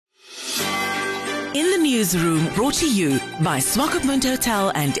In the Newsroom, brought to you by Swakopmund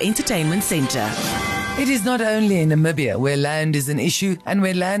Hotel and Entertainment Centre. It is not only in Namibia where land is an issue and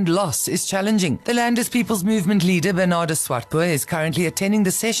where land loss is challenging. The Land is People's Movement leader Bernadus Swartbooi is currently attending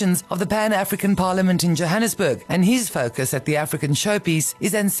the sessions of the Pan-African Parliament in Johannesburg, and his focus at the African showpiece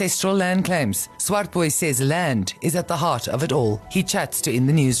is ancestral land claims. Swartbooi says land is at the heart of it all. He chats to In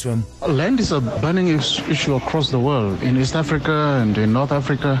the Newsroom. Land is a burning issue across the world. In East Africa and in North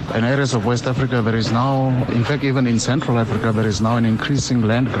Africa and areas of West Africa, there is now, in fact even in Central Africa, there is now an increasing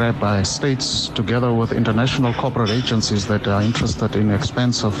land grab by states together with international corporate agencies that are interested in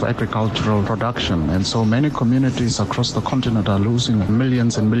expense of agricultural production. And so many communities across the continent are losing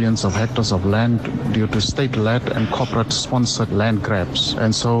millions and millions of hectares of land due to state-led and corporate-sponsored land grabs.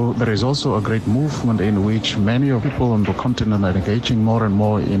 And so there is also a great movement in which many of people on the continent are engaging more and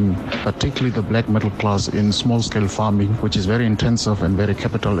more in, particularly the black middle class, in small-scale farming, which is very intensive and very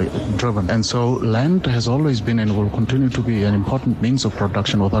capital-driven. And so land has always been and will continue to be an important means of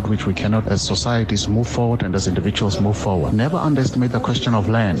production without which we cannot, as societies, move forward and as individuals move forward. Never underestimate the question of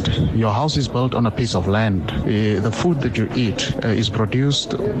land. Your house is built on a piece of land. The food that you eat is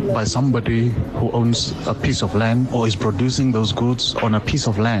produced by somebody who owns a piece of land or is producing those goods on a piece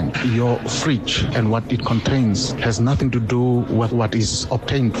of land. Your fridge and what it contains has nothing to do with what is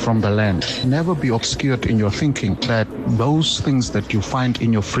obtained from the land. Never be obscured in your thinking that those things that you find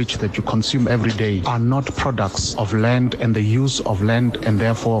in your fridge that you consume every day are not products of land and the use of land and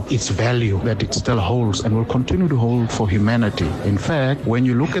therefore its value that it still holds and will continue to hold for humanity. In fact, when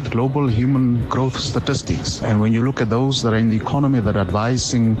you look at global human growth statistics and when you look at those that are in the economy that are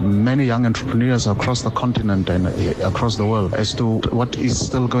advising many young entrepreneurs across the continent and across the world as to what is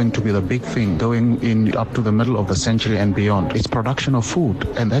still going to be the big thing going in up to the middle of the century and beyond, it's production of food.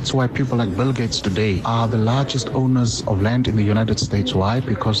 And that's why people like Bill Gates today are the largest owners of land in the United States. Why?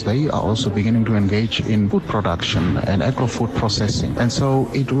 Because they are also beginning to engage in food production and agro-food processing. And so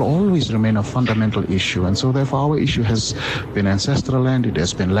it will always remain a fundamental issue. And so therefore our issue has been ancestral land, it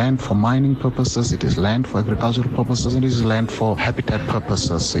has been land for mining purposes, it is land for agricultural purposes, and it is land for habitat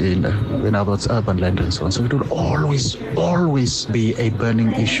purposes, in other words urban land and so on. So it will always be a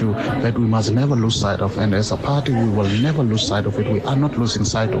burning issue that we must never lose sight of, and as a party we will never lose sight of it. We are not losing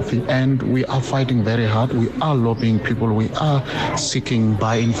sight of it, and we are fighting very hard. We are lobbying people, we are seeking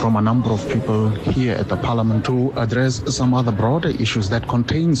buy-in from a number of people here at the Parliament to address some other broader issues that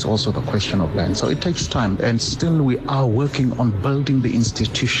contains also the question of land. So it takes time, and still we are working on building the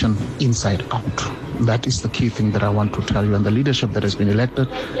institution inside out. That is the key thing that I want to tell you, and the leadership that has been elected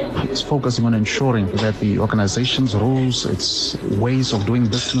is focusing on ensuring that the organization's rules, its ways of doing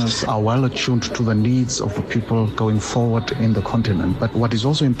business are well attuned to the needs of the people going forward in the continent. But what is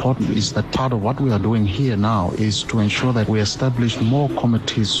also important is that part of what we are doing here now is to ensure that we establish more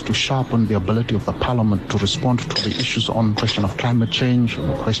committees to sharpen the ability of the Parliament to respond to the issues on the question of climate change, on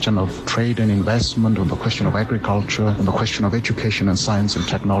the question of trade and investment, on the question of agriculture, on the question of education and science and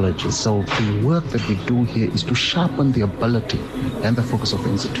technology. So the work that we do here is to sharpen the ability and the focus of the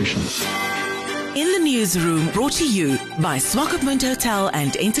institution. In the Newsroom, brought to you by Swakopmund Hotel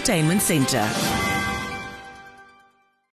and Entertainment Centre.